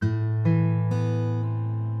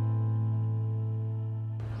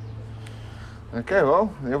Okay,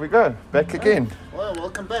 well, there we go. Back again. Well,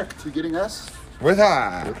 welcome back to Getting Us. With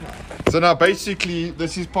her. So now basically,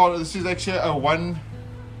 this is actually a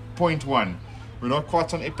 1.1. We're not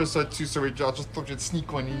quite on episode 2, so I just thought we'd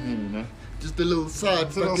sneak one in there, you know. Just a little side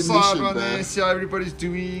It's a little fucking side mission, one bro. there, see how everybody's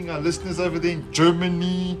doing. Our listeners over there in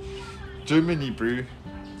Germany, bro.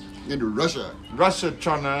 Into Russia. Russia,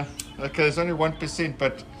 China. Okay, it's only 1%,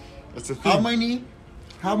 but it's a thing.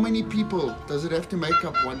 How many people does it have to make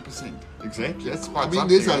up 1%? Exactly, that's quite I mean,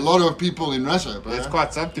 something. there's a lot of people in Russia, bro. That's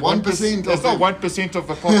quite something. 1% That's not 1% of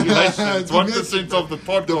the population. It's 1% of the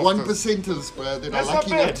podcast. The 1%ers, bro, that are That's not lucky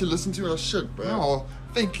bad. enough to listen to our shit, bro. Oh,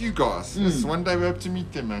 thank you guys. Yes, one day we hope to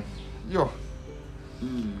meet them, man. Yo.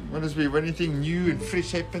 When has been anything new and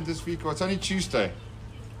fresh happened this week? Oh, it's only Tuesday.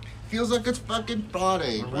 Feels like it's fucking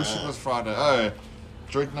Friday, I bro. wish it was Friday. Oh,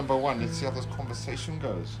 joint number 1. Let's see how this conversation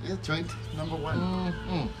goes. Yeah, joint number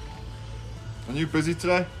 1. Are you busy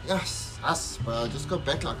today? Yes, us, bro. I just got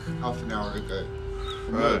back like half an hour ago.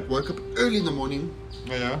 Right. Woke up early in the morning.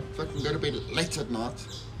 Yeah. Fucking go to bed late at night.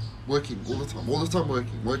 Working all the time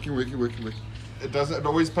working. It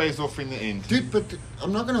always pays off in the end. Dude, but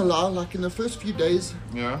I'm not gonna lie, like in the first few days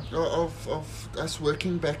Yeah. of us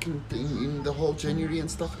working back in the whole January and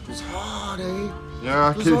stuff, it was hard, eh? Yeah,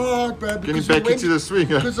 It was hard, bro. getting back into the swing.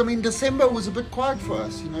 Because, I mean, December was a bit quiet for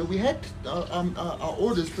us, you know. We had our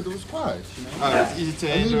orders, but it was quiet, you know. Oh, it's easy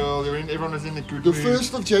to I mean, handle. Everyone was in a good The mood.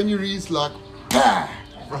 1st of January is like, bah!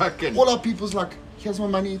 Fucking. All our people's like, here's my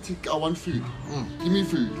money, I want food. Give me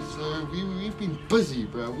food. So we've been busy,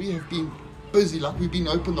 bro. We have been busy like we've been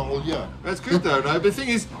open the whole year. That's good though, no? But the thing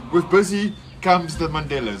is, with busy comes the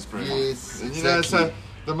Mandelas, bro. Yes, And you know, so exactly.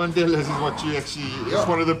 the Mandelas is what you actually, Yeah. it's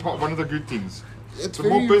one of the good things. It's The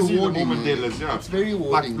very more busy, the rewarding, more man. Mandelas, yeah. It's very Like,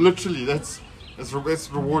 rewarding. literally, that's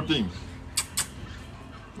rewarding.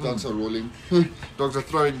 Dogs are rolling. Dogs are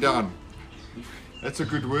throwing down. That's a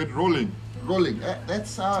good word, rolling. Rolling.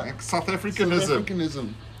 That's our South South Africanism.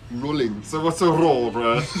 Africanism. Rolling. So what's a roll,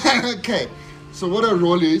 bro? Okay. So what a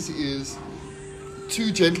roll is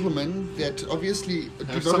two gentlemen that obviously do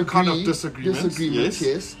Have not some agree. kind of disagreements,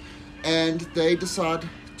 yes. And they decide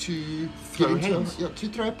to Throw hands. to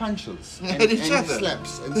throw punches At each other.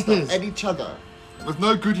 slaps and Yes. stuff at each other. With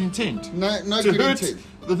no good intent. No To good hurt intent.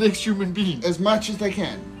 the next human being. As much as they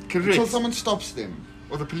can. Correct. Until someone stops them.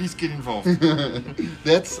 Or the police get involved.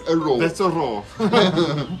 That's a roll. That's a roll.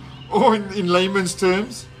 Or in layman's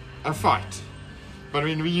terms, a fight. But I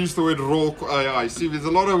mean, we use the word roll. See, there's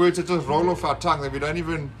a lot of words that just roll off our tongue that we don't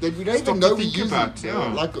even that we don't stop even know to we think use about. it.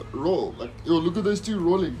 Yeah. Like roll. Like, yo, look at those two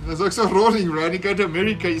rolling. There's also rolling, bro. And you go to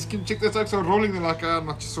America, you can check those also rolling. They're like, I'm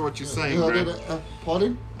not sure what you're saying, bro.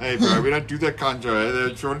 Pardon? Hey, bro, we don't do that kind, Joe.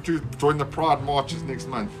 If you want to join the Pride marches next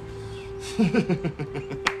month.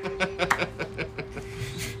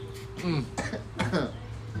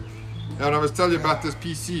 And I was telling you about this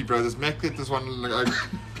PC, bro. This Mac that this one, like,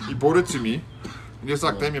 he bought it to me. And he was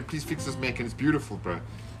like, Damien, please fix this Mac. And it's beautiful, bro.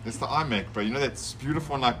 It's the iMac, bro. You know, that's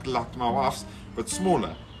beautiful one like my wife's, but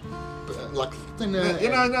smaller. Like thinner. You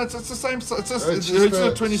know, no, it's the same. It's just, it's it's just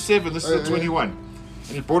a a- 27. This is a yeah. 21.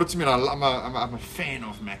 And he brought it to me, and I'm a fan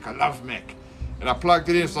of Mac. I love Mac. And I plugged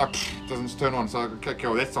it in. It's like it doesn't turn on. So okay,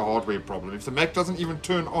 well, that's a hardware problem. If the Mac doesn't even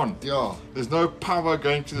turn on, Yeah. there's no power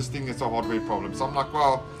going to this thing. That's a hardware problem. So I'm like,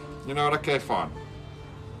 well, you know what? Okay, fine.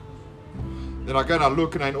 Then I go and I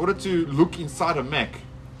look, and in order to look inside a Mac,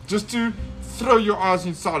 just to throw your eyes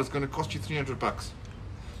inside, it's going to cost you $300.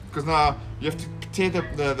 Because now you have to tear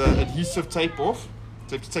the adhesive tape off.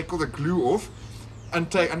 So you have to take all the glue off,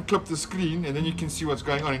 unclip the screen, and then you can see what's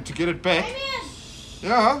going on. And to get it back,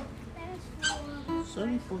 yeah,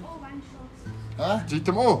 Sorry for. Huh? did you eat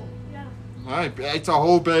them all? Yeah. I ate a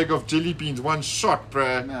whole bag of jelly beans, one shot,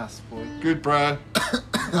 bruh. Nice boy. Good, bruh.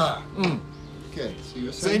 Okay, so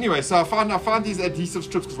you're So saying. anyway, so I found these adhesive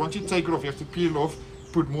strips, because once you take it off, you have to peel it off,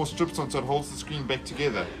 put more strips on so it holds the screen back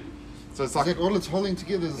together. So it's Is like that all it's holding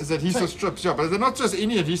together? it's adhesive strips, yeah, but they're not just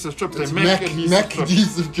any adhesive strips, It's they're Mac adhesive Mac strips.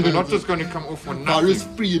 adhesive They're not strips. just going to come off for nothing.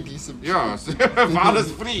 Virus-free adhesive. Yeah,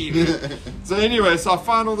 virus free. So anyway, so I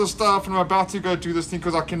found all the stuff and I'm about to go do this thing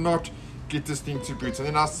because I cannot get this thing to boot. And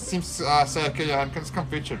then I seem to say, okay, yeah, I'm just come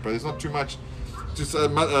fetch it, but there's not too much. Just a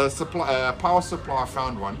power supply. I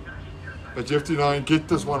found one, but you have to get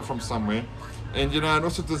this one from somewhere. And and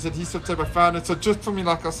also this adhesive tape I found it. So just for me,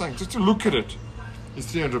 like I was saying, just to look at it,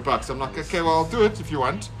 it's $300. I'm like, okay, well I'll do it if you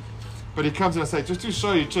want. But he comes and I say, just to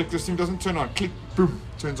show you, check this thing doesn't turn on. Click, boom,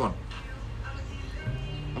 turns on.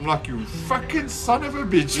 I'm like, you fucking son of a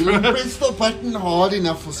bitch, You bro. press the button hard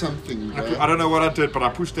enough for something, bro. I don't know what I did, but I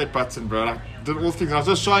pushed that button, bro. I did all things. I was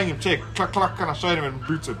just showing him, check, clack, clack, and I showed him and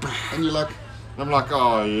boots it. And you're like, And I'm like,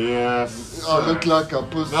 oh, yes. I look like a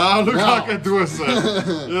pussy. No, I look like a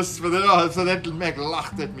doser. Yes, but then, so that Mac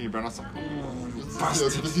laughed at me, bro. And I was like, oh, you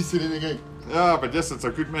bastard. What is he saying again? Yeah, but yes, it's a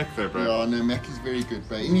good Mac though, bro. Yeah, no, Mac is very good,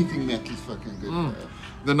 bro. Anything Mac is fucking good, bro.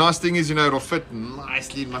 The nice thing is, you know, it'll fit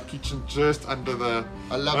nicely in my kitchen just under the...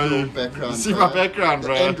 I love your background, You see bro. my background, The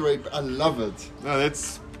bro. Android, I love it. No,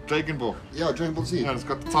 that's Dragon Ball. Yeah, Dragon Ball Z. Yeah, it's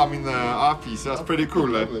got the time in the eyepiece. That's pretty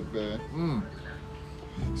cool, I eh? love it, bro.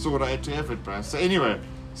 So what I had to have it, bro. So anyway,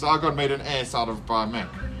 so I got made an ass out of by Mac.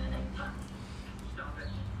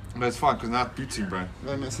 And that's fine, because now it's booting, bro.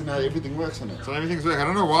 No, man, so now everything works on it. So everything's working. I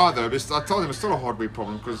don't know why, though. But I told him it's still a hardware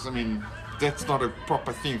problem, because, I mean, that's not a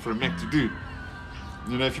proper thing for a Mac to do.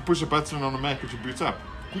 You know, if you push a button on a Mac, it should boot up.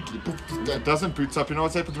 Quickly, poof, It done. doesn't boot up. You know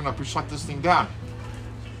what happens when I push shut this thing down?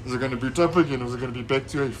 Is it going to boot up again, or is it going to be back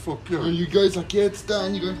to a fuck you? And you guys like, yeah, it's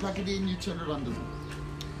done. You go and plug it in, you turn it on.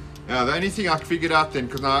 Yeah, the only thing I figured out then,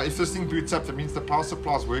 because now if this thing boots up, that means the power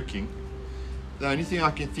supply is working. The only thing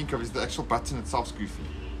I can think of is the actual button itself's goofy.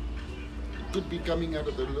 Could be coming out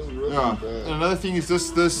of the little room. Yeah. bro. And another thing is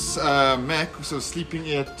this Mac was sleeping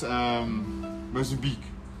at Mozambique,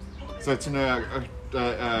 so it's in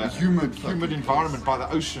a humid environment by the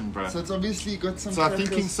ocean, bro. So it's obviously got some. So I'm thinking,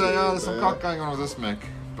 crackers so yeah, there, there's some bro. cock going on with this Mac,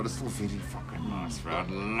 but it's still very fucking nice, bro. I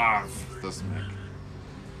love this Mac.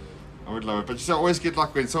 I would love it, but you see, I always get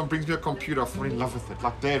like when someone brings me a computer, I fall in love with it.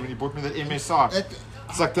 Like Dad, when he bought me that MSI,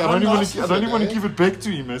 it's like I don't even want to. I don't even want to give it back to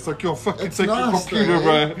him. It's like, yo, fucking It's take nice, your computer, though,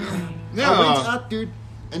 bro. I went Yeah. out, dude,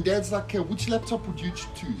 and Dad's like, which laptop would you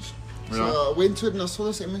choose? So Yeah. I went to it and I saw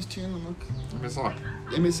this MS2 and I'm like, MSI.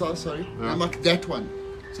 MSI, sorry. Yeah. And I'm like, that one.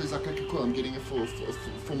 So he's like, okay, cool, I'm getting it for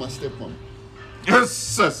my stepmom. Yes,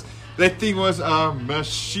 sis. That thing was a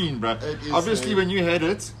machine, bro. It is, Obviously, eh? when you had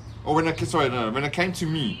it, or when when it came to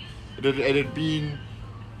me, it had been.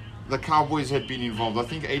 The Cowboys had been involved. I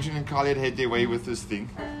think Adrian and Carly had their way with this thing,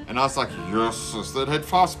 and I was like, yes, sis. It had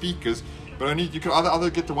 5 speakers, but only you could either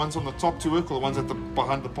get the ones on the top to work or the ones at the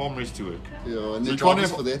behind the palm rest to work. Yeah, and So the you can't drivers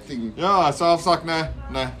have- for that thing. Yeah, so I was like, no.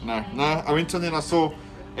 I went in there and I saw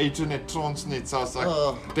Adrian at Transnet, so I was like,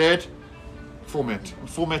 Oh. Dad,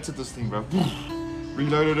 formatted this thing, bro.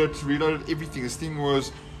 reloaded everything. This thing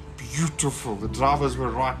was beautiful. The drivers were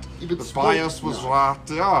right. Even The sport- BIOS was no. right.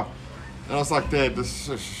 Yeah. And I was like, Dad,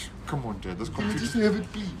 come on, Dad. This Can you just computer. have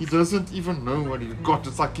it, please? He doesn't even know what he's got.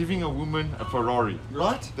 It's like giving a woman a Ferrari.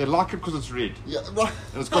 Right? They like it because it's red. Yeah, right.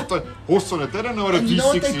 And it's got the horse on it. They don't know what a And you know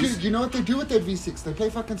what V6 they do? is. You know what they do with that V6? They play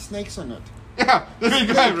fucking snakes on it. Yeah, there you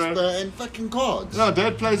go, Snakes, bro. and fucking cards. No,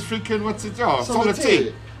 Dad plays freaking, what's it? Oh, Solitaire.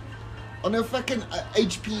 Solitaire. On a fucking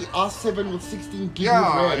HP R7 with 16 gig Yeah,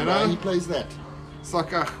 of RAM, you bro, know. he plays that. It's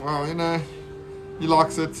like, well, you know, he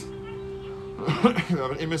likes it. But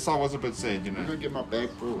MSI was a bit sad, you I'm know. gonna get my bag,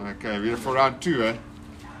 bro. Okay, we're for round 2, eh?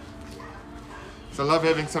 So I love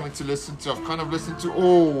having something to listen to. I've kind of listened to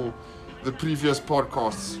all the previous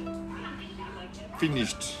podcasts.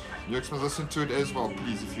 Finished. You must listen to it as well,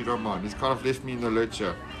 please, if you don't mind. It's kind of left me in the lurch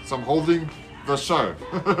here. So I'm holding the show.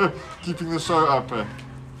 Keeping the show up, eh?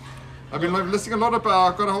 I've been listening a lot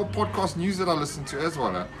about, I've got a whole podcast news that I listen to as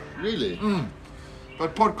well, eh? Really?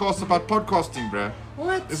 But podcasts about podcasting, bruh.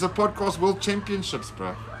 What? It's a podcast world championships,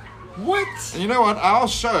 bruh. What? And you know what? Our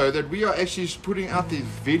show that we are actually putting out there is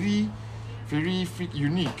very, very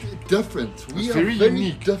unique. Different. We It's are very very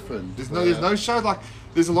unique. different. There's no show like,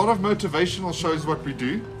 there's a lot of motivational shows what we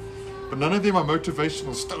do, but none of them are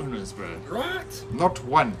motivational stoners, bruh. Right? Not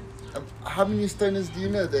one. How many stoners do you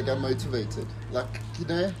know that are motivated? Like, you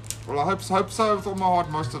know? Well, I hope so with all my heart,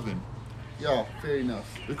 most of them. Yeah, fair enough.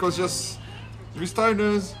 Because just, we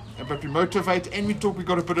stoners, but we motivate and we talk, we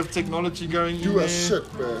got a bit of technology going in Do there. our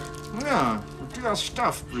shit, bro. Yeah, we do our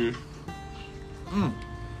stuff, bro.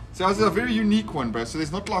 So it's a very unique one, bro. So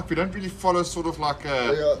there's not like, we don't really follow sort of like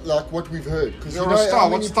a... Yeah, like what we've heard. Because Yeah, you or a know style. how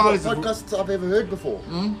What many style is it? podcasts I've ever heard before?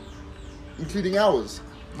 Including ours.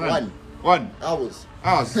 One. Ours.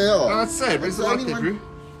 Ours. Yeah. No, that's sad. That's Where's the the like only there,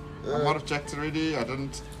 bro? one. I might have checked already. I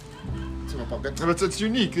didn't. It's in my pocket. No, but it's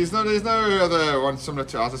unique. There's no other one similar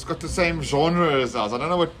to ours. It's got the same genre as ours. I don't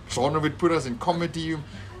know what genre we'd put us in. Comedy,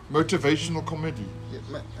 motivational comedy.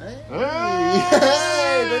 Yeah, hey. Hey!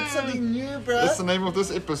 Hey, that's something new, bro. That's the name of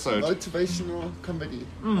this episode. Motivational comedy.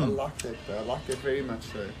 I like that, bro. I like that very much,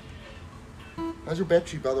 so. How's your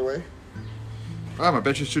battery, by the way? Oh, my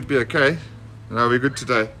battery should be okay. No, we're good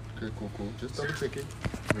today. Okay, cool. Just double checking.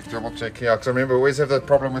 Let's double check here. Because I remember we always have that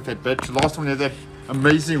problem with that battery. Last one we had that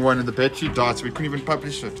amazing one and the battery died, so we couldn't even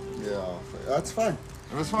publish it. Yeah, that's fine.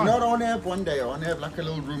 It was You fine. know what I want to have one day? I want to have like a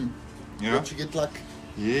little room. Yeah. That you get like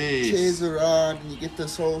Yes. chairs around and you get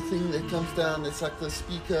this whole thing that comes down. It's like the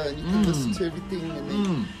speaker and you can listen to everything and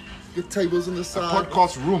then Get tables on the A side.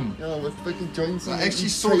 podcast room. Yeah, with fucking joints. I on actually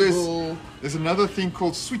each saw table. there's another thing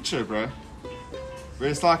called Switcher, bro. Where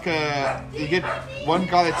it's like you get one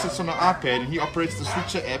guy that sits on an iPad and he operates the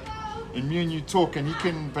Switcher app, and me and you talk, and he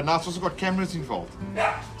can. But now it's also got cameras involved.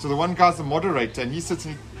 So the one guy's the moderator, and he sits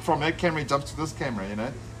and from that camera he jumps to this camera, you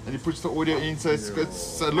know, and he puts the audio in, so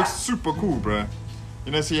so it looks super cool, bro.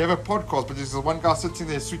 You know, so you have a podcast, but there's one guy sitting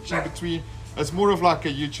there switching between. It's more of like a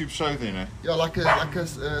YouTube show, then, you know. Yeah, like a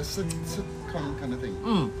sitcom kind of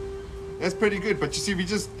thing. That's pretty good, but you see, we're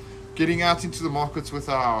just getting out into the markets with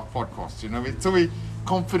our podcast, you know. Until we're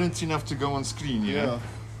confident enough to go on screen, you know.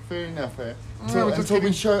 Fair enough, eh? Yeah, we're just Until we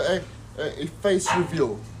getting- show a face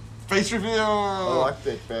reveal. Face reveal. I like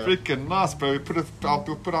that, bro. Freaking nice, bro.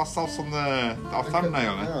 We'll put ourselves on our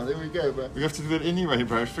thumbnail, eh? Yeah, there we go, bro. We have to do that anyway,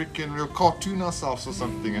 bro. Freaking, we'll cartoon ourselves or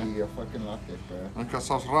something, eh? Yeah, I fucking like that, bro. Make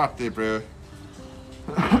ourselves right there, bro.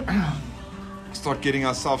 Start getting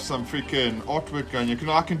ourselves some freaking artwork going. You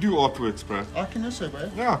know, I can do artworks, bro. I can also, bro.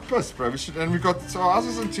 Yeah, piss, bro. We should, and we got. So ours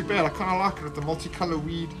isn't too bad. I kind of like it with the multicolor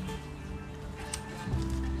weed.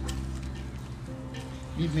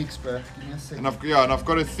 Need mix, bro. Give me a second. And I've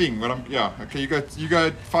got a thing. But okay. You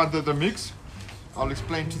go find the mix. I'll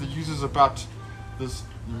explain to the users about this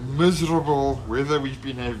miserable weather we've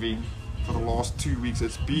been having for the last 2 weeks.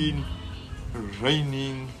 It's been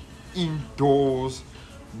raining indoors,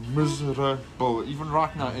 miserable. Even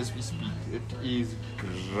right now, as we speak, it is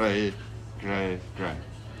grey.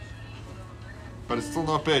 But it's still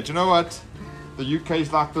not bad. You know what? The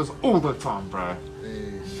UK's like this all the time, bro.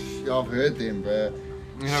 Yeah, I've heard them, bro.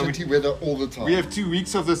 You know, Shitty weather all the time. We have 2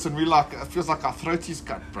 weeks of this, and we like. It feels like our throat is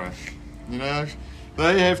cut, bro. You know,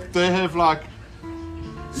 they have like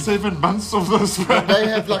 7 months of this, bro. They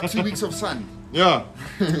have like 2 weeks of sun. Yeah.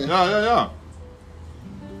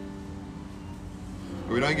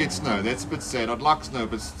 We don't get snow. That's a bit sad. I'd like snow,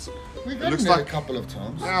 but We've it had looks it like a couple of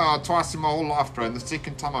times. yeah, twice in my whole life, bro. And the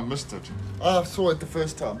second time I missed it. I saw it the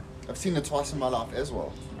first time. I've seen it twice in my life as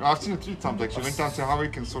well. I've seen it 3 times actually. Went down to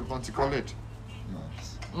Howick and saw it once to Colette.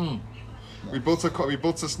 Nice. We built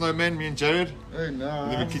a snowman, me and Jared. Oh, And then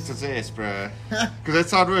we nice. kicked its ass, bro. Because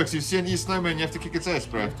that's how it works. You see an snowman, you have to kick its ass,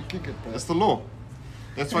 bro. You have to kick it, bro. That's the law.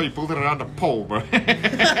 That's why you build it around a pole, bro.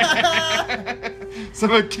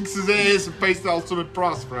 Someone kicks his ass and pays the ultimate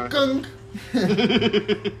price, bro. Gunk.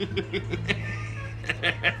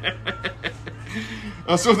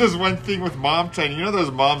 I saw this one thing with mom training. You know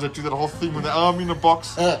those moms that do that whole thing with the arm in a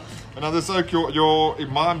box? And now there's like your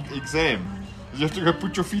mom exam. You have to go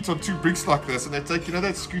put your feet on 2 bricks like this, and they take, you know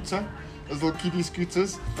that scooter? Those little kiddie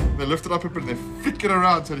scooters? They lift it up a bit and they flick it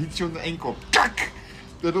around so it hits you on the ankle. That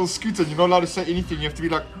little scooter, you're not allowed to say anything. You have to be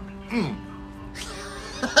like,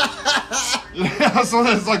 Yeah, I saw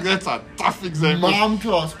that. It's like, that's a tough exam. Mom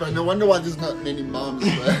class, bro. No wonder why there's not many moms,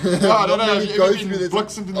 bro. No, I don't know. Many If go you've through been this.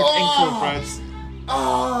 blitzed in the ankle, bro. It's-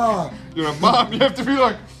 Ah, You're a mom. You have to be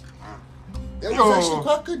like, that Yo. was actually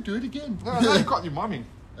quite good. Do it again. no, you can't. You're momming.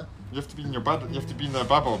 You have to be in your bud. You have to be in the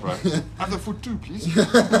bubble, bro. Have the foot too, please.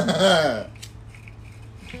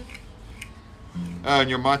 And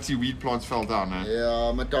your mighty weed plants fell down, eh?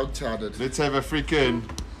 Yeah, my dog touted. Let's have a freaking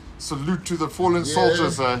salute to the fallen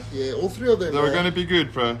soldiers, eh? Yeah, all 3 of them. They were bro. going to be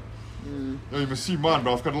good, bro. Oh, you must see mine,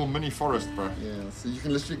 bro. I've got a little mini forest, bro. Yeah, so you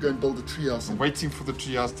can literally go and build a treehouse. I'm And waiting for the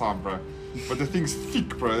 3 hours time, bro. But the thing's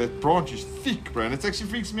thick, bro. That branch is thick, bro. And it actually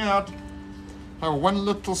freaks me out how one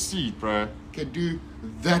little seed, bro. can do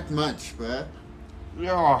that much, bro.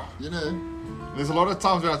 Yeah. You know. There's a lot of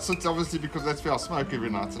times where I sit, obviously, because that's where I smoke every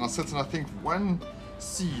night. And I sit and I think one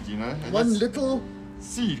seed, you know. And One that's- little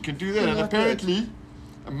seed can do that. thing And like apparently,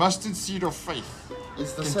 a mustard seed of faith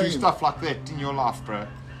is the can same. do stuff like that in your life, bro.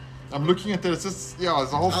 I'm looking at that. It's just, yeah,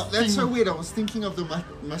 there's a whole thing. That's so weird. I was thinking of the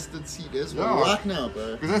mustard seed as well Yeah. right now,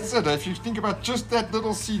 bro. Because that's it. If you think about just that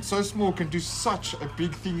little seed, so small, can do such a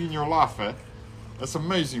big thing in your life, eh? That's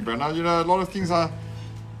amazing, bro. Now, you know, a lot of things are...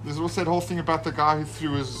 There's also that whole thing about the guy who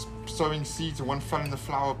threw his sowing seeds, and one fell in the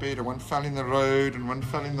flower bed, and one fell in the road, and one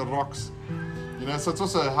fell in the rocks. You know, so it's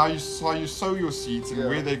also how you sow your seeds and Yeah.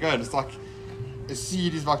 where they go. It's like, a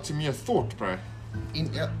seed is like, to me, a thought, bro.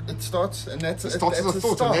 It starts, and that's It starts as that's a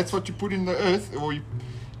thought, start. and that's what you put in the earth, or you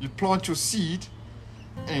plant your seed,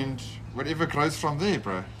 and whatever grows from there,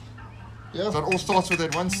 bro. Yeah. So it all starts with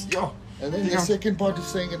that one. Yeah. And then the second part is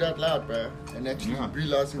saying it out loud, bro, and actually Yeah.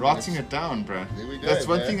 realizing Writing it down, bro. There we go, That's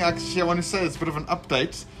one man. thing actually I want to say. It's a bit of an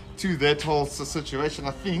update to that whole situation.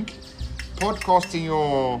 I think podcasting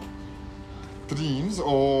your dreams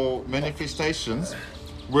or manifestations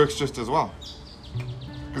works just as well,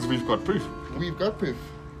 because we've got proof. We've got proof.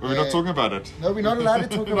 But we're not talking about it. No, we're not allowed to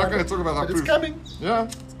talk We're about not going it. to talk about that But proof. it's coming. Yeah.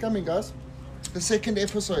 It's coming, guys. The second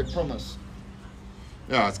episode, promise.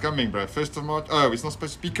 Yeah, it's coming, bro. 1st of March. Oh, it's not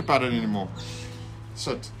supposed to speak about it anymore.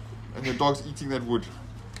 Shit. And your dog's eating that wood.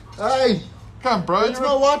 Hey! Come, bro. It's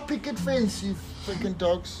not white picket fence, you freaking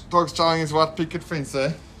dogs. Dog's trying his white picket fence,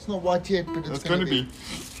 eh? It's not white yet, but It's going to be.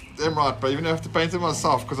 Damn right, bro. Even I have to paint it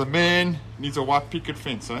myself because a man needs a white picket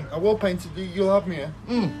fence, eh? I will paint it. You'll help me,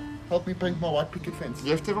 eh? Help me paint my white picket fence.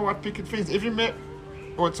 You have to have a white picket fence. Every man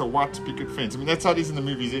wants a white picket fence. I mean, that's how it is in the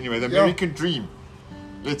movies anyway. The American dream.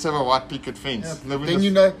 Let's have a white picket fence. Yeah,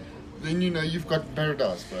 then you know you've got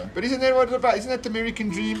paradise, bro. But isn't that what it's about? Isn't that the American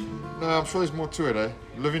dream? No, I'm sure there's more to it, eh?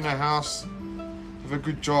 Live in a house, have a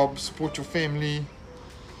good job, support your family,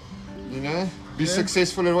 you know? Be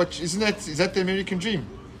successful at what... Is that the American dream?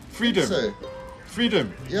 Freedom. So,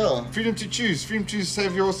 Freedom. yeah. Freedom to choose. Freedom to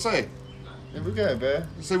have your say. There we go, bro.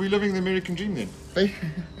 So we're living the American dream then. We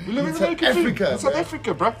We're living the American dream. In South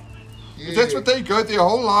Africa, bro. Yeah. If that's what they go their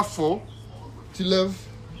whole life for. To live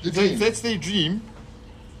the If dream. that's their dream,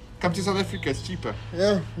 come to South Africa. It's cheaper.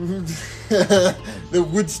 Yeah. The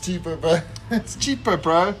wood's cheaper, bro. It's cheaper,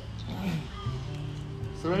 bro.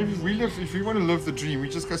 So if we want to live the dream, we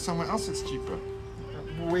just go somewhere else that's cheaper.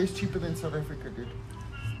 Where's cheaper than South Africa, dude?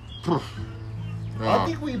 I Yeah.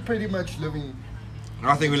 think we're pretty much living.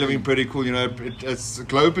 I think we're living pretty cool. You know, it's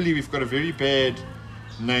globally we've got a very bad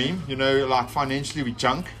name. You know, like financially we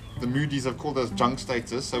junk. The Moody's have called us junk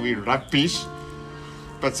status, so we're rubbish.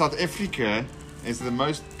 But South Africa is the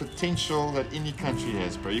most potential that any country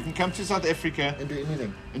has, bro. You can come to South Africa And do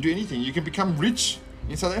anything. and do anything. You can become rich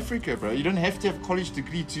in South Africa, bro. You don't have to have a college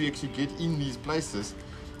degree to actually get in these places.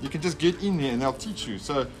 You can just get in there and they'll teach you.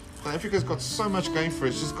 So South Africa's got so much going for it.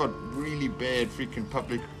 It's just got really bad freaking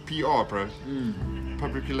public PR, bro.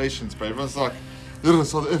 Public relations, bro. Everyone's like, "Ugh,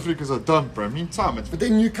 South Africa's a dump, bro." Meantime, it's But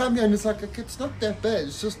then you come here and it's like, it's not that bad.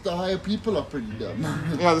 It's just the higher people are pretty dumb.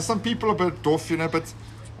 yeah. There's some people a bit doff, you know, but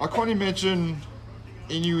I can't imagine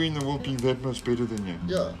anywhere in the world being that much better than you.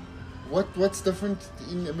 Yeah. What's different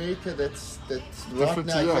in America that's right Different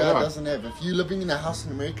now to- here yeah. doesn't have? If you're living in a house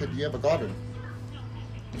in America, do you have a garden?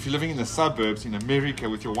 If you're living in the suburbs in America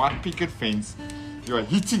with your white picket fence, you are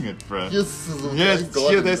hitting it, bro. Yes. Yeah, thank God,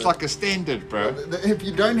 here that's bro. like a standard, bro. If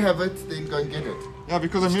you don't have it, then go and get it. Yeah,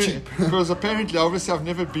 because because apparently, obviously, I've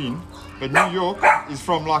never been, but New York is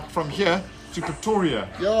from here to Pretoria.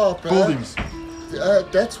 Yeah, bro. Buildings.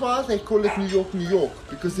 That's why they call it New York,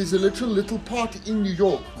 because there's a little part in New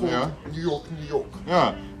York called Yeah. New York.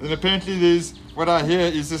 Yeah, and apparently there's what I hear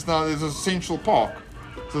is this now. There's a Central Park,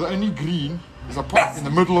 so the only green is a park in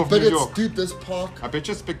the middle of But New York. dude, this park I bet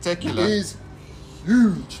you it's spectacular. is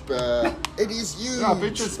huge, bruh. It is huge. Yeah, I bet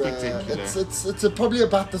you it's bruh. spectacular. It's probably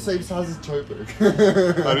about the same size as Joburg.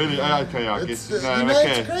 Oh, really? Oh, okay, I It's, guess. you No, know,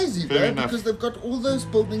 okay. it's crazy, Fair bro, enough. because they've got all those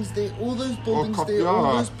buildings there, all those buildings there, all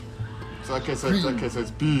yeah. those. So so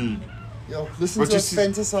it's big. Yo, listen But to you us see-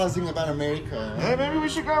 fantasizing about America. Yeah, maybe we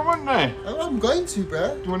should go one day. Oh, I'm going to,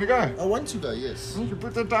 bro. Do you want to go? I want to go, yes. You can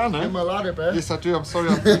put that down, eh? I'm a ladder, bro. Yes, I do. I'm sorry.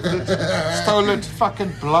 I moved it. Stole it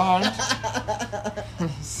fucking blind.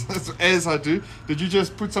 As I do. Did you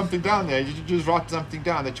just put something down there? Did you just write something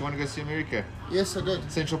down that you want to go see America? Yes, I did.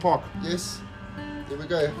 Central Park. Yes. There we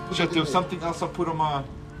go. Put Shit, it in there was there. something else I put on my...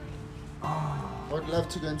 I'd love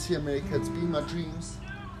to go and see America. It's been my dreams.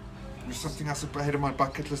 There's something else I had on my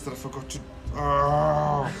bucket list that I forgot to...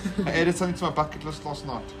 Oh. I added something to my bucket list last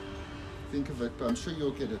night. Think of it, but I'm sure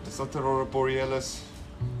you'll get it. It's not the Aurora Borealis.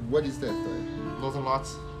 What is that, though? Northern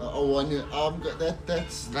Lights.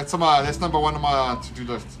 That's number one on my to-do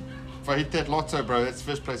list. If I hit that lotto, bro, that's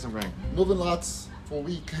the first place I'm going. Northern Lights for a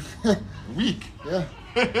week. Week. Yeah.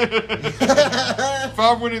 If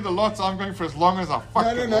I'm winning the lotto, I'm going for as long as I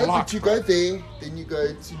fucking No, like. but you go there, then you go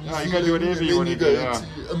to New Zealand, you gotta do whatever and you then wanna you do, go yeah.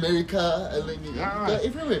 to America, and then you Yeah. go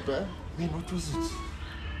everywhere, bro. Man, what was it?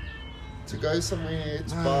 To go somewhere,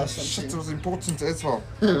 to buy Ah, shit, it something. was important as well.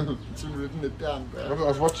 To written it down, I bro.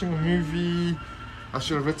 was watching a movie. I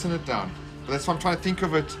should have written it down. But that's why I'm trying to think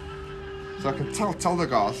of it so I can tell the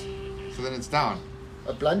guys. So then it's down.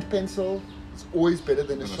 A blunt pencil is always better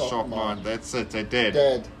than a And a sharp sharp mind. mind. That's it. They're dead.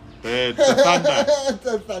 Dad. Dead. The thunder. It's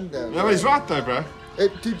a thunder. Yeah, but he's right though, bro.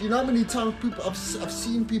 Dude, you know how many times people I've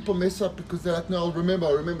seen people mess up because they're like, no, I'll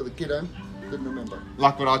remember the kid home. Couldn't remember.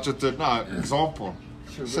 Like what I just did now. Example.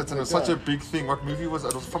 Should've Shit, written and it was it such a down. big thing. What movie was it?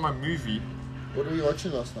 It was from a movie. What were you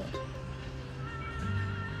watching last night?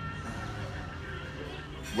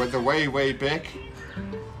 Went the way back.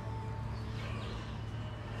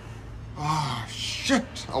 Ah, shit.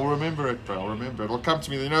 I'll remember it, bro. I'll remember it. It'll come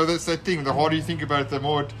to me. You know, that's that thing. The harder you think about it, the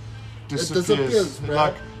more it disappears. disappears, bro.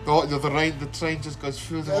 Like, the train just goes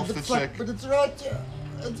further off the track. But it's right, yeah.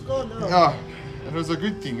 It's gone now. Yeah, and it was a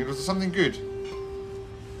good thing. It was something good.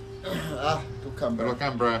 It'll come, bro. It'll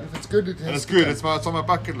come, bro. If it's good, it has And it's to good. come. It's on my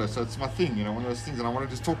bucket list. So it's my thing, you know, one of those things, and I want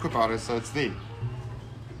to just talk about it, so it's there.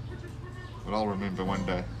 But I'll remember one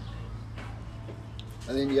day.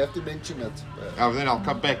 And then you have to mention it. Bro. Oh, then I'll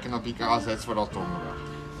come back and I'll be, guys, that's what I was talking about.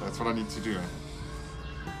 That's what I need to do.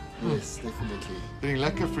 Yes, definitely. Getting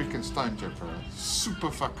like a freaking stone, Joe, bro.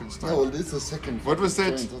 Super fucking No, stone. well, this is the second. What was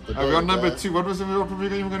that? joint of the Are we day, on number bro. 2? What was it we were probably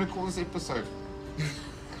even going to call this episode?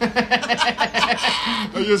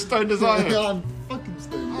 Are you a stone designer? Yeah, I'm fucking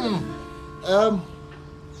stoned. Bro.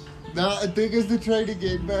 Now, there goes the train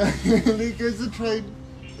again, bro. There goes the train.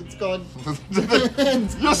 It's gone.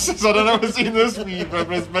 Yes, I don't know what's in this weed, bro,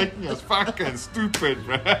 but it's making us fucking stupid,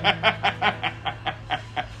 bro.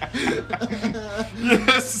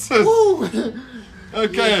 Yes. Woo!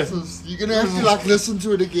 Okay. Yes, you're gonna have to like listen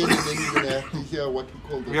to it again, and then you're gonna have to hear what we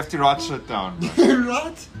called We it. have to write shit down, bro.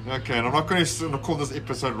 Right? Okay, and I'm not going to call this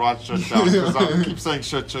episode write shit down because I keep saying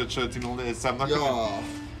shit and all this. So I'm not going to. Yeah.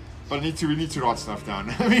 But we need to write stuff down.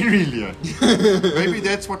 I mean, really. Maybe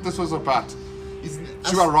that's what this was about.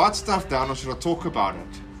 Should I write stuff down or should I talk about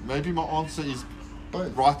it? Maybe my answer is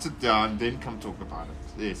Both. write it down, then come talk about it.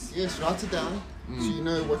 Yes. Yes, write it down so you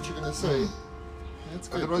know what you're gonna say. That's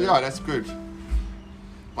good. Well, yeah, that's good.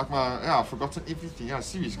 Like I've forgotten everything. Yeah,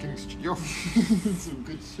 serious, getting yo. Some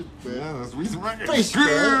good shit, bro. Yeah, that's reason right. Fresh,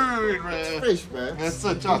 Good, It's man. fresh, bro. That's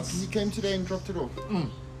it, just. You came today and dropped it off.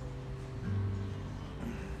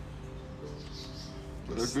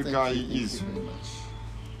 What Yes, a good thank guy you, he thank is. you very much.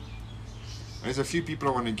 There's a few people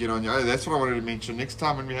I want to get on here. Oh, that's what I wanted to mention. Next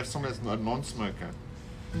time when we have someone that's a non-smoker,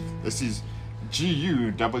 this is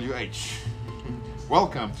GUWH.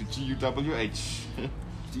 Welcome to GUWH.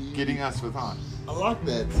 Getting us with on. I like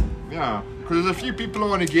that. Yeah, because there's a few people I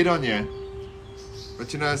want to get on here.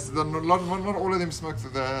 But you know, not all of them smoke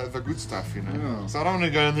the good stuff, you know. Yeah. So I don't want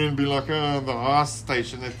to go in there and be like, oh, the house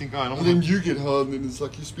station. They think, oh, And then you get hard, and then it's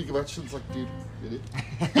like you speak about shit. It's like, dude, really?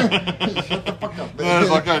 Shut the fuck up, man. No, it's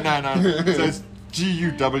like, oh, no. So it's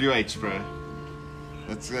GUWH, bro.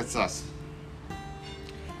 That's us.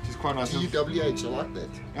 She's quite nice. GUWH, I like that.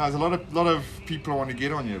 Yeah, there's a lot of people I want to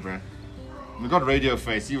get on here, bro. We got Radio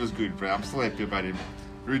Face. He was good, bro. I'm still happy about him.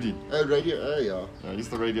 Rudy. Radio, yeah. Yeah, he's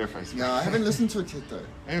the Radio Face. No, I haven't listened to it yet, though.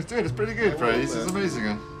 And dude, it's pretty good, bro. This is amazing,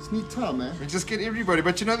 huh? It's neat time, man. We just get everybody.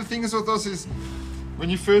 But you know, the thing is with us is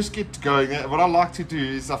when you first get going, what I like to do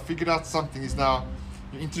is I figured out something is now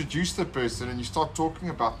you introduce the person and you start talking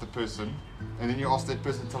about the person and then you ask that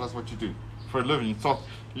person to tell us what you do for a living.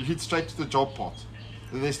 You hit straight to the job part.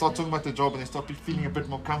 Then they start talking about the job and they start feeling a bit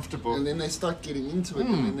more comfortable. And then they start getting into it,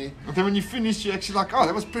 and then And then when you finish, you're actually like, oh,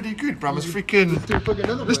 that was pretty good, bro. Let's freaking...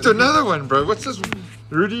 another Let's do another one, bro. What's this?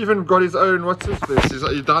 Rudy even got his own, what's this?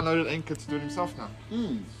 He downloaded Anchor to do it himself now.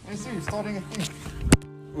 And see, he's starting a thing.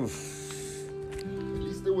 Oof. At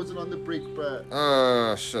least there wasn't on the brick, bro.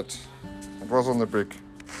 Oh, shit. It was on the brick.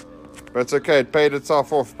 But it's okay, it paid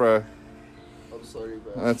itself off, bro. I'm sorry,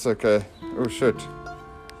 bro. That's okay. Oh, shit.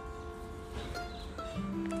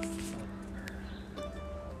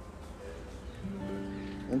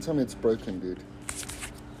 Don't tell me it's broken, dude.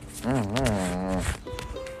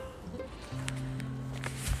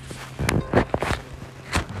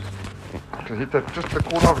 To hit that, just the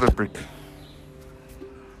corner of the brick.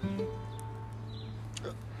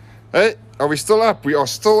 Hey, are we still up? We are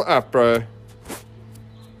still up, bro.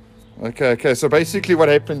 Okay, so basically what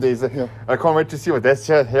happened is, I can't wait to see what that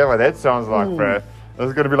sounds like, bro.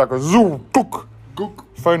 There's going to be like a zoom, cook.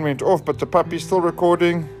 Phone went off, but the puppy's still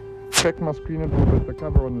recording. Check my screen a little bit, the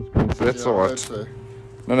cover on the screen, so that's alright.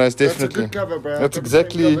 No, it's definitely. That's a good cover, bro. That's Got the same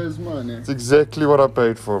exactly- cover as mine, eh? It's exactly what I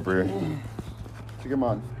paid for, bro. Check them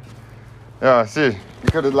on. Yeah, see. You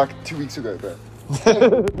got it like 2 weeks ago, bro.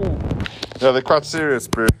 Yeah, they're quite serious,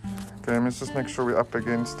 bro. Okay, let's just make sure we're up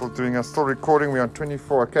again. Still recording. We're on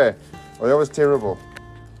 24. Okay. Well, that was terrible.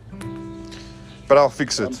 But I'll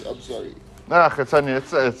fix it. I'm sorry. Nah, it's only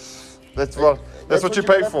that's what you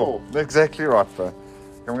pay for. Exactly right, bro. Okay,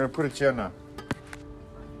 I'm gonna put it here now.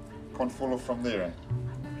 Can't fall off from there, eh?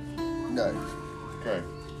 No. Okay.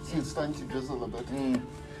 See, it's starting to drizzle a bit.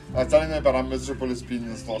 I was telling them about how miserable it's been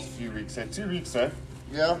this last few weeks. 2 weeks, eh?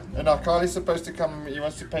 Yeah. And now Kylie's supposed to come. He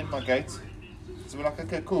wants to paint my gate. So we're like,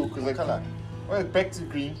 okay, cool, because What colour? Well, back to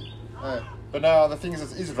green. Oh. But now the thing is,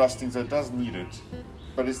 it is rusting, so it does need it.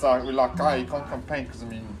 But it's like, we're like, guy, you can't come paint, because I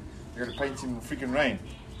mean, you got to paint in freaking rain.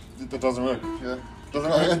 That doesn't work. Yeah.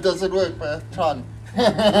 Doesn't work. It doesn't work, bro. Try on. No,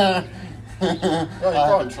 you I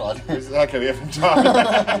haven't can't. tried. Okay, we haven't tried.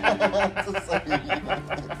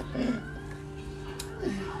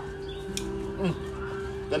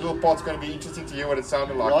 That little part's going to be interesting to hear what it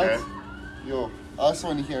sounded like, Right? eh? Yo, I also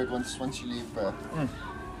want to hear it once you leave, bro.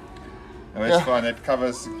 Oh, it's fine. It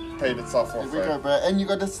paid itself off. There we go, bro. And you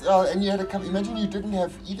got this, and you had a couple. Imagine you didn't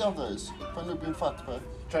have either of those. Phone would have been fucked, bro.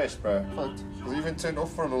 Trash, bro. Fucked. It was even turned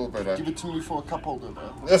off for a little bit. Give it to me for a cup holder,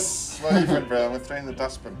 bro. Yes, not even, bro. I'm gonna throw it in the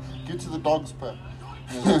dustbin. Give it to the dogs, bro.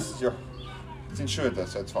 It's insured though,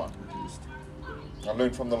 so it's fine. I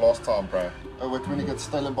learned from the last time, bro. Oh, wait, when you got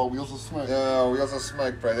stolen by Wheels of Smoke. Yeah, Wheels of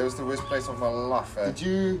Smoke, bro. That was the worst place of my life, eh? Did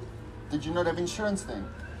you not have insurance then?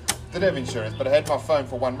 Did have insurance, but I had my phone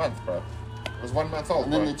for 1 month, bro. It was 1 month old,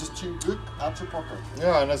 And then bro. they just chewed good out your pocket.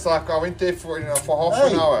 Yeah, and it's like I went there for half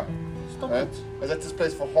an hour. Stop Right? it. I was at this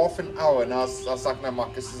place for half an hour, and I was like, no,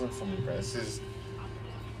 Mark, this isn't for me, bro. This is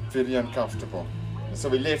very uncomfortable. And so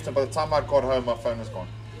we left, and by the time I got home, my phone was gone.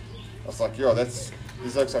 I was like, yo, these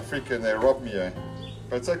looks are freaking, they robbed me, eh?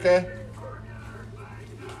 But it's okay.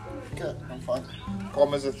 Okay, I'm fine.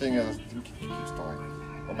 Calm as a thing, I think he keeps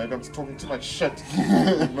dying. Or maybe I'm just talking too much shit,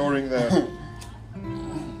 ignoring the...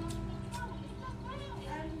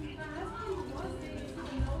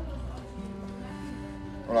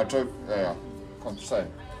 Well, I drove, can't say.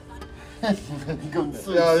 Yeah,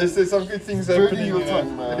 there's some good things happening. Your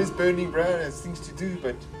tongue, man. It is burning, bro. There's things to do,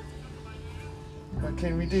 but what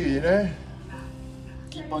can we do, you know?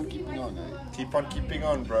 Keep on keeping on, eh? Keep on keeping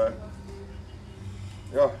on, bro.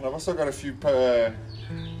 Yeah, and I've also got a few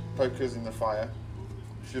pokers in the fire.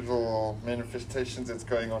 A few little manifestations that's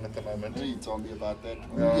going on at the moment. You told me about that.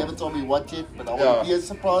 Yeah. You haven't told me what yet, but I Yeah. will be as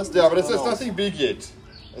surprised. Yeah, as but it's anyone else. nothing big yet.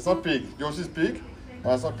 It's not big. Yours is big?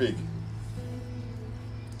 No, it's not big.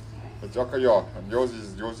 But Jocko, yeah, and yours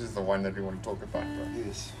is the one that we want to talk about, bro.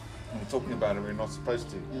 Yes. We're talking about it, we're not supposed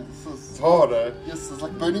to. Yeah, this It's is, hard, eh? yes, it's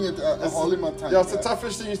like burning a hole in my tongue. Yeah, it's the bro.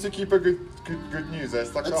 toughest thing is to keep a good news. Eh?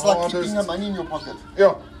 It's like It's the like hardest. keeping the money in your pocket.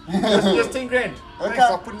 Yeah. Just 10 grand. Thanks, Okay.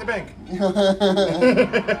 I'll put it in the bank.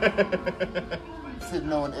 Said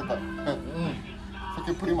no one ever. If I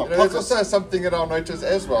can put it in my You know, there's pocket. also something that I'll notice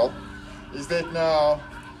as well, is that now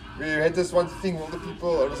we had this one thing, all the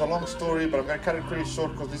people, it was a long story, but I'm going to cut it pretty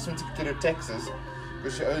short because this went to get her taxes,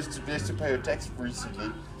 because she has to pay her tax recently.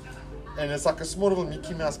 And it's like a small little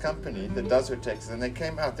Mickey Mouse company that does her taxes, and they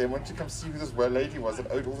came out, they wanted to come see who this lady was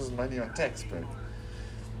that owed all this money on tax, bro.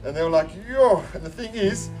 And they were like, yo, and the thing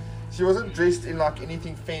is, she wasn't dressed in like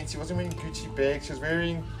anything fancy, she wasn't wearing Gucci bags, she was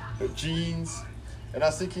wearing jeans. And I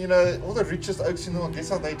was thinking, you know, all the richest oaks in the world, guess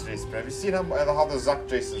how they dress, bro? Have you seen how the Zuck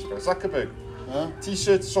dresses, bro? Zuckerberg. Huh?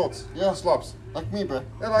 T-shirts, shorts, Yeah. slops. Like me, bro.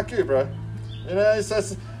 They're like you, bro. You know, it's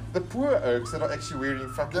just the poor oaks that are actually wearing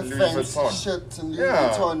fucking The Louis fancy Vuitton. shit and Louis Yeah.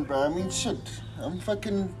 Vuitton, bro. I mean, shit. I'm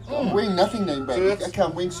wearing nothing name, bro. So that's- Okay,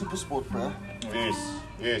 I'm wearing Super Sport, bro.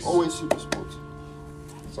 Yes. Always Super Sport.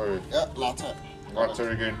 Sorry, Yeah, latte. right,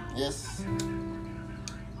 sorry again. Yes.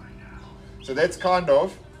 So that's kind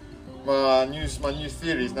of my new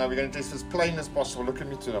theories. Now we're going to dress as plain as possible. Look at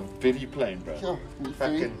me too, I'm very plain, bro. Yeah,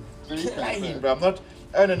 Fucking very plain, plain, bro. I'm not.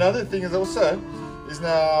 And another thing is also, is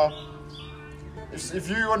now, if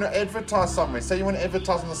you want to advertise somewhere, say you want to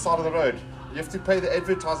advertise on the side of the road, you have to pay the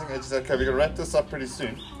advertising agency. Okay, we're going to wrap this up pretty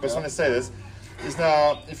soon. But I just want to say this, is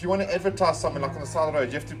now, if you want to advertise somewhere like on the side of the road,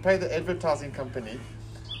 you have to pay the advertising company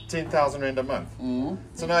 10,000 Rand a month. Mm-hmm.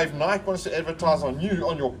 So now if Nike wants to advertise on you,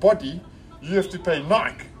 on your body, you have to pay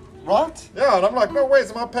Nike. Right? Yeah, and I'm like, no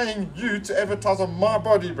ways am I paying you to advertise on my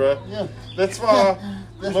body, bro. Yeah. That's why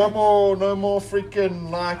no more freaking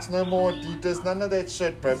Nikes, no more Adidas, none of that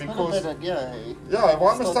shit, bro. It's not a Because bad idea, hey? yeah,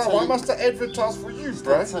 why Start must I advertise for you, bro?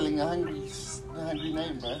 Start selling a hungry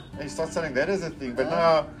name, bro. And you start selling that as a thing, but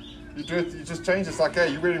now you do it. You just change it. It's like,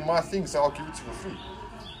 hey, you're wearing my thing, so I'll give it to you for free.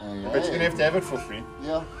 But you're gonna have to have it for free.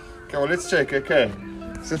 Yeah. Okay, well let's check. Okay,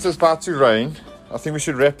 since it's about to rain, I think we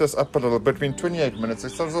should wrap this up a little bit. Between 28 minutes.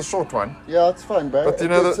 It's a short one. Yeah, it's fine, bro. But you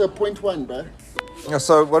know it's a 0.1, bro. Yeah,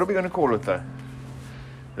 so what are we going to call it though?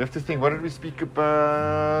 We have to think, what did we speak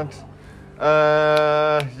about?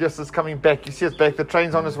 Yes, it's coming back. You see it's back. The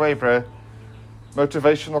train's on its way, bro.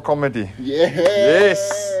 Motivational comedy. Yeah.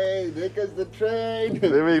 Yes. There goes the train.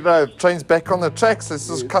 There we go. Train's back on the tracks. Let's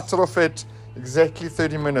just cut it off at exactly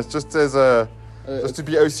 30 minutes, just as just to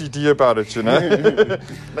be OCD about it, you know.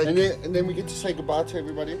 and then we get to say goodbye to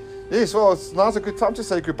everybody. Yes, well, now's a good time to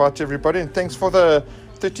say goodbye to everybody, and thanks for the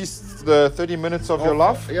 30 minutes of your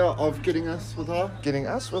life. Yeah, of getting us with her. Getting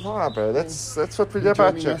us with her, bro. That's what we're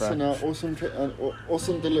about, Joining you, us bro. in our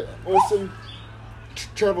awesome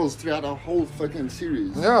travels throughout our whole fucking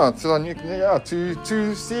series. Yeah,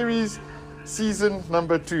 to series season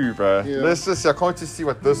number 2, bro. Yeah. Let's just, I can't just see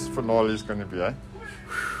what this finale is going to be, eh?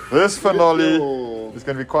 This finale Oh. is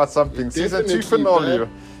going to be quite something. Season 2 Definitely, finale. bro.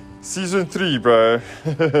 Season 3, bro.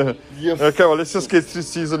 Yes. Okay, well, let's just get through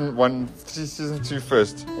season 2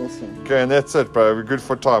 first. Awesome. Okay, and that's it, bro. We're good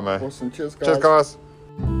for time, eh? Awesome. Cheers, guys. Cheers, guys.